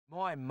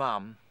My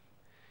mum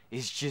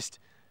is just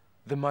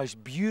the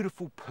most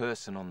beautiful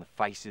person on the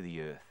face of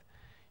the earth.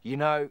 You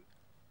know,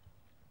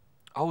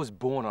 I was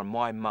born on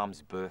my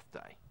mum's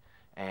birthday,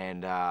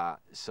 and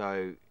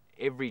so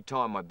every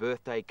time my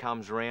birthday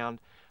comes around,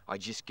 I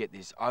just get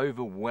this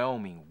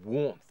overwhelming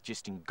warmth,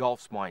 just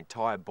engulfs my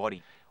entire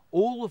body.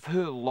 All of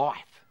her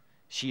life,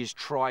 she has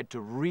tried to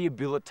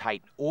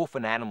rehabilitate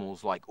orphan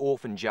animals like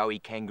orphan joey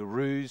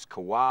kangaroos,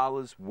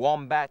 koalas,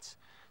 wombats,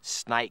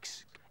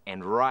 snakes,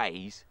 and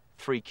raise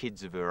 3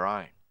 kids of her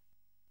own.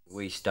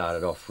 We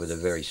started off with a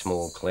very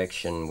small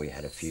collection. We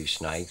had a few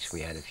snakes,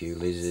 we had a few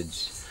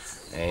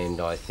lizards,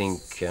 and I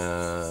think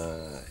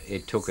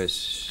it took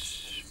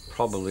us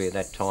probably at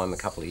that time a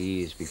couple of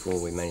years before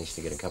we managed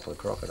to get a couple of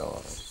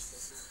crocodiles.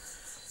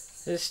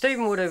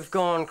 Stephen would have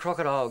gone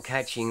crocodile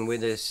catching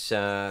with us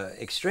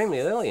extremely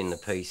early in the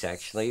piece,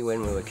 actually,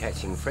 when we were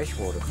catching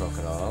freshwater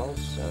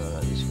crocodiles.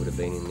 This would have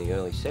been in the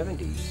early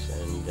 70s,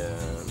 and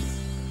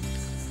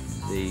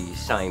the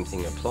same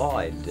thing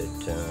applied,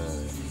 that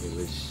it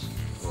was,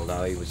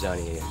 although he was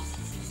only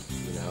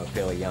a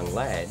fairly young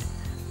lad,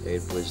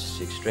 it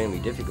was extremely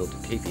difficult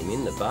to keep him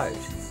in the boat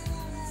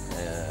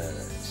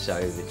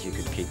so that you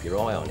could keep your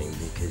eye on him,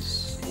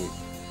 because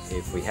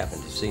if we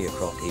happened to see a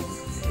croc, he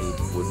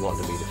would want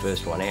to be the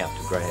first one out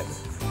to grab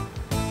it.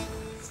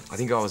 I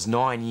think I was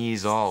 9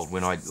 years old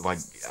when I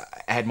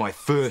had my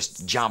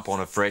first jump on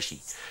a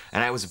freshie,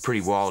 and that was a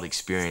pretty wild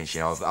experience.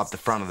 You know, up the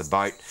front of the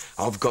boat,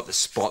 I've got the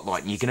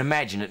spotlight, and you can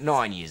imagine at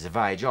 9 years of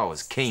age, I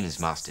was keen as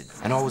mustard.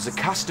 And I was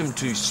accustomed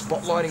to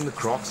spotlighting the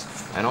crocs,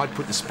 and I'd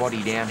put the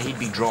spotty down, he'd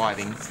be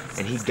driving,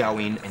 and he'd go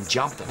in and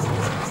jump them.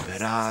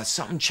 But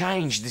something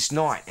changed this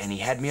night, and he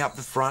had me up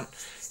the front,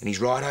 and he's,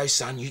 "Righto,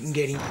 son, you can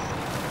get him."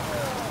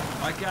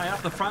 Okay,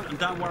 up the front, and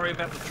don't worry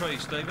about the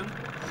trees, Stephen.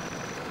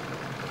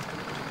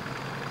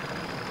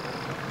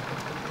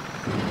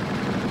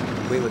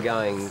 We were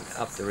going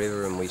up the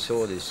river and we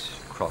saw this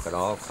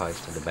crocodile close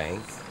to the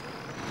bank.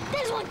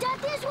 There's one, Dad,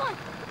 there's one!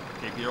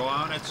 Keep your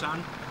eye on it,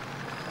 son.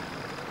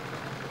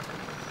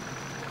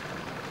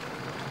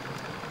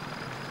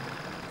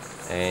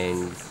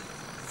 And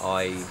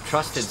I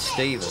trusted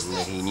Stephen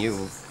that he knew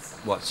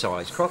what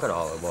size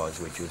crocodile it was,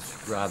 which was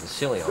rather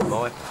silly on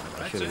my part.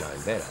 I should have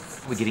known better.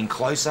 We're getting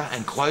closer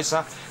and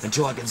closer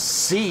until I can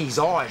see his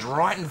eyes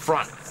right in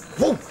front.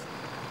 Whoa!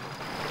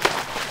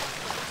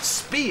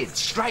 Speared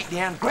straight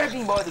down, grabbed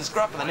him by the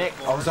scruff of the neck.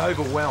 I was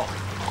overwhelmed,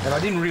 and I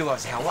didn't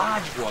realise how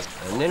large it was.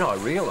 And then I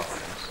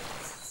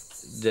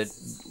realised that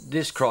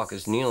this croc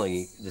is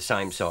nearly the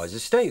same size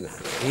as Stephen.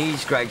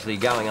 He's gradually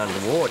going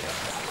underwater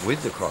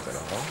with the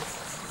crocodile,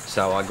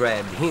 so I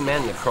grabbed him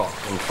and the croc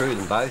and threw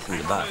them both in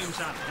the boat.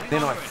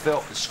 Then I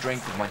felt the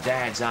strength of my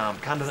dad's arm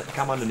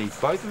come underneath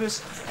both of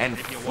us and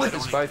flip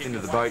us both into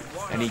the boat,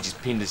 and he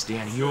just pinned us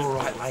down. "You all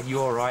right, lad?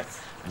 You all right?"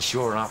 And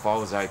sure enough, I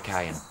was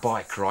okay, and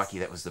by crikey,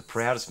 that was the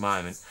proudest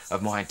moment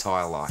of my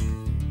entire life.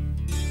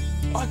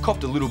 I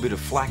copped a little bit of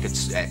flack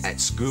at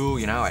school,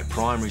 you know, at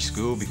primary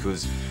school,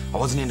 because I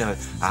wasn't into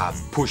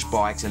push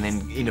bikes and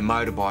then into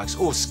motorbikes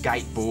or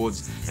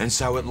skateboards, and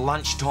so at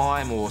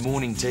lunchtime or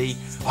morning tea,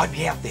 I'd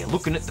be out there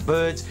looking at the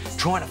birds,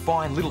 trying to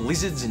find little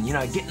lizards and, you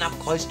know, getting up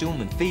close to them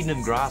and feeding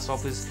them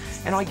grasshoppers.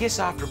 And I guess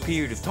after a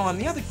period of time,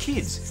 the other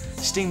kids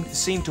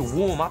seemed to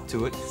warm up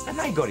to it, and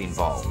they got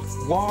involved.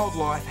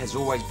 Wildlife has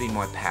always been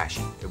my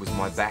passion. It was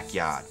my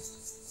backyard.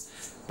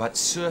 But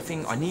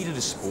surfing, I needed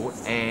a sport,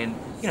 and,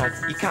 you know,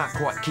 you can't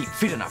quite keep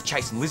fit enough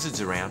chasing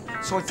lizards around,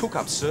 so I took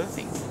up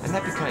surfing, and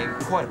that became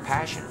quite a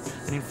passion.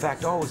 And in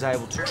fact, I was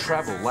able to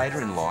travel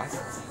later in life,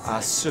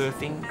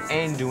 surfing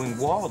and doing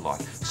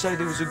wildlife. So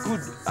there was a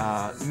good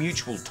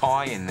mutual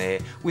tie in there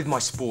with my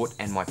sport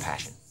and my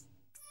passion.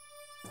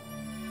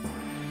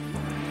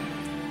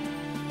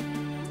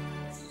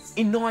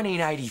 In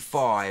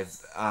 1985,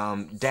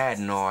 Dad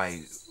and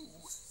I,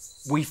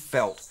 we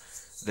felt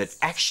that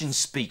action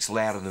speaks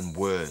louder than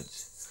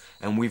words,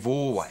 and we've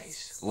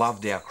always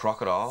loved our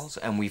crocodiles,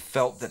 and we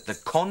felt that the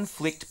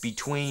conflict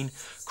between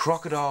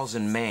crocodiles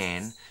and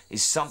man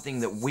is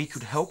something that we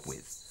could help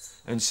with.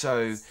 And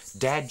so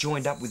Dad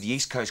joined up with the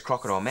East Coast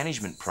Crocodile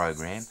Management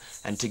Program,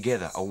 and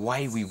together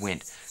away we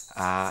went,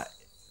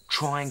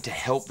 trying to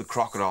help the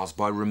crocodiles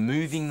by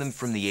removing them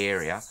from the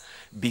area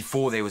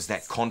before there was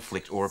that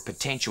conflict or a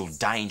potential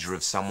danger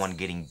of someone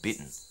getting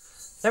bitten.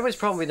 That was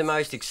probably the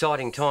most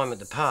exciting time at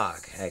the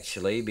park,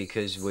 actually,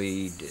 because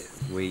we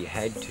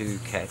had to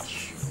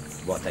catch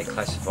what they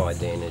classified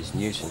then as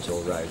nuisance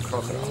or road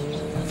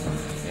crocodiles.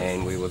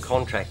 And we were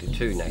contracted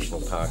to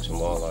national parks and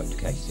wildlife to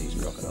catch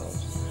these crocodiles.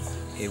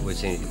 It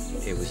was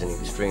an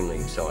extremely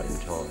exciting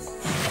time.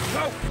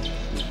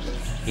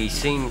 He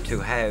seemed to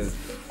have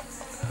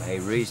a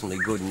reasonably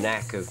good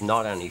knack of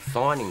not only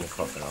finding the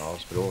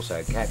crocodiles, but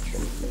also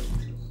capturing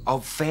them.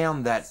 I've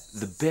found that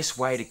the best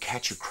way to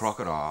catch a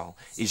crocodile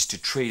is to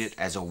treat it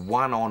as a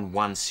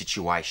one-on-one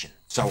situation.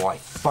 So I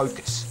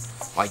focus.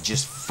 I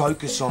just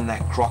focus on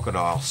that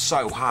crocodile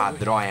so hard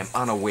that I am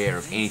unaware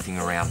of anything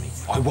around me.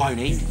 I won't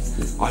eat.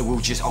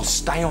 I'll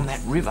stay on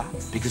that river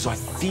because I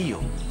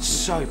feel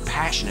so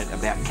passionate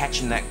about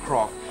catching that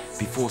croc,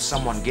 before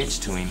someone gets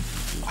to him,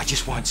 I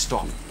just won't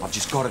stop. I've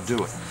just got to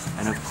do it.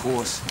 And of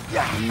course,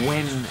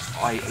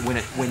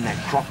 when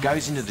that croc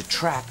goes into the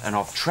trap and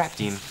I've trapped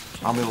him,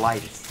 I'm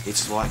elated.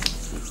 It's like,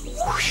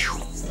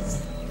 whew,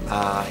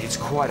 it's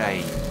quite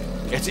a,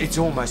 it's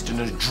almost an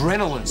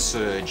adrenaline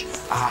surge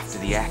after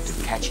the act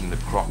of catching the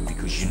croc,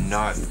 because you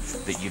know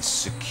that you've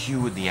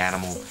secured the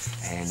animal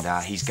and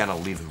he's going to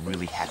live a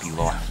really happy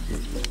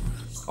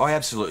life. I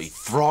absolutely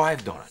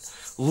thrived on it.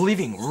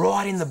 Living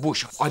right in the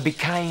bush, I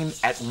became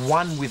at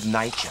one with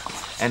nature.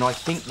 And I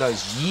think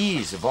those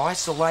years of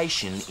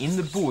isolation in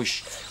the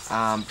bush,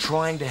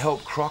 trying to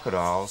help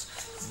crocodiles,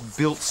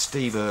 built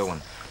Steve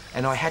Irwin.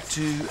 And I had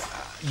to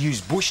use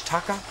bush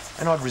tucker,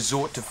 and I'd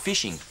resort to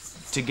fishing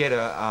to get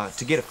a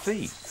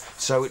feed.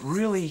 So it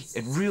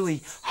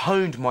really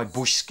honed my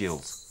bush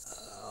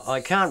skills. I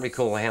can't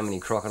recall how many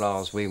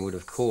crocodiles we would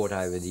have caught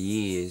over the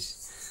years.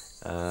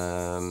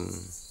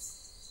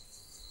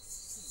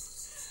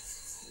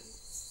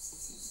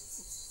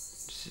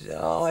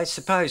 I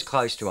suppose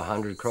close to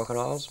 100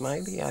 crocodiles,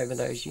 maybe, over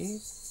those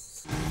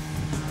years.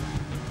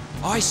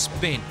 I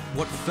spent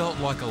what felt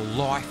like a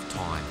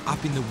lifetime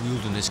up in the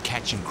wilderness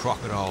catching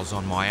crocodiles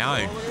on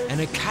my own, and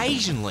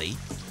occasionally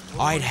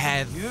I'd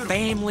have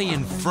family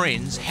and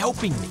friends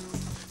helping me,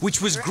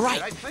 which was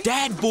great.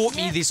 Dad bought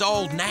me this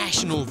old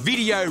National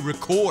video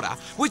recorder,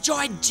 which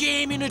I'd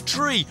jam in a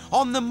tree,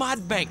 on the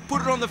mud bank,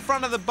 put it on the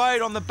front of the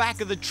boat, on the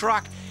back of the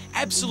truck,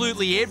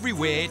 absolutely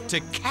everywhere to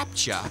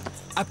capture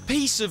a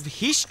piece of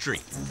history.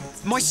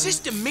 My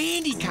sister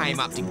Mandy came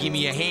up to give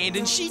me a hand,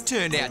 and she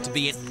turned out to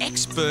be an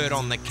expert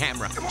on the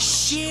camera.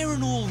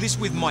 Sharing all this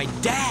with my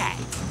dad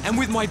and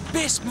with my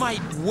best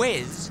mate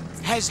Wes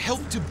has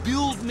helped to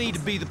build me to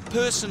be the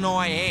person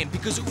I am,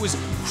 because it was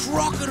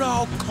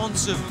crocodile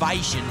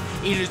conservation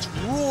in its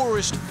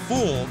rawest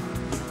form,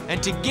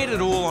 and to get it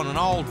all on an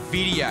old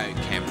video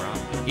camera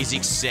is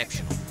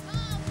exceptional.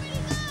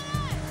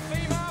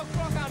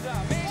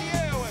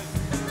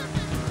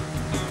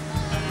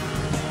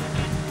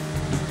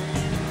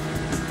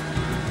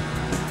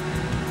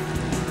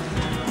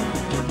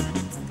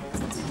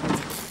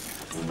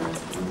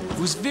 It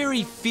was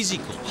very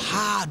physical,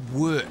 hard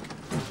work.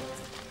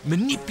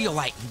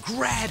 Manipulating,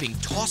 grabbing,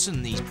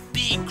 tossing these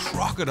big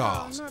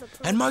crocodiles.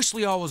 And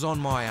mostly I was on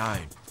my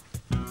own.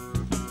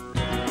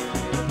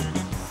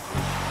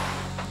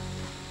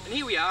 And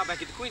here we are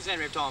back at the Queensland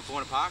Reptile and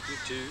Fauna Park with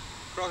 2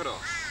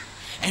 crocodiles.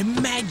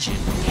 Imagine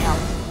how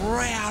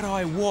proud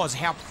I was,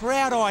 how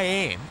proud I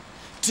am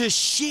to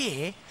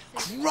share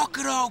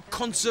crocodile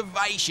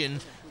conservation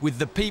with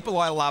the people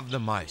I love the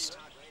most.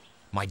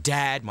 My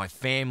dad, my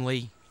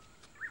family,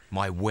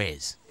 my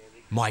Wes,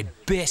 my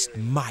best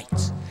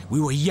mates.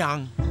 We were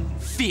young,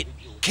 fit,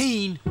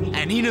 keen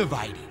and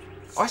innovative.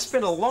 I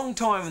spent a long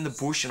time in the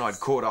bush, and I'd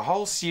caught a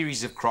whole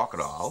series of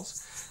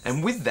crocodiles,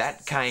 and with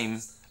that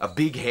came a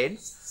big head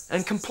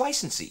and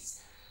complacency.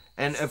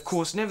 And of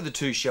course, never the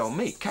two shall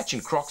meet.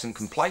 Catching crocs and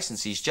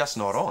complacency is just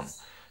not on.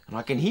 And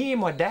I can hear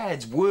my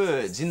dad's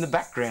words in the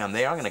background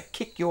there. I'm going to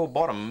kick your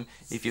bottom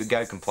if you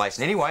go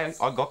complacent. Anyway,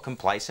 I got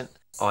complacent.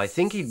 I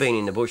think he'd been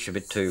in the bush a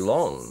bit too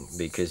long,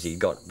 because he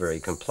got very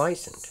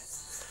complacent.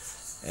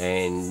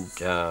 And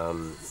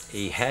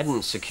he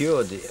hadn't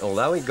secured,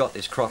 although he got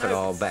this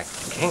crocodile back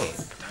to camp,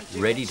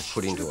 ready to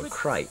put into a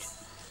crate,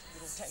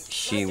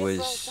 she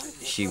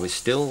was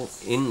still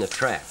in the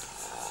trap,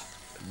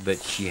 but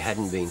she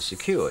hadn't been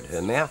secured.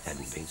 Her mouth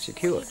hadn't been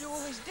secured.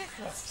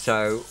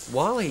 So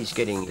while he's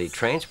getting the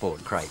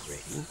transport crate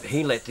ready,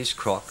 he let this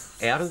croc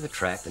out of the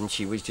trap, and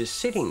she was just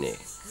sitting there.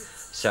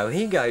 So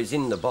he goes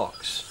in the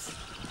box.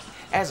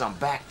 As I'm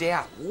backed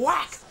out,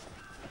 whack!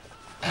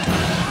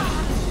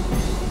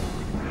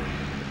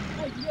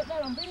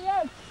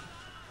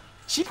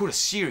 She put a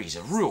series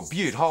of real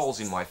beaut holes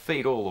in my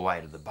feet all the way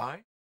to the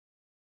bone.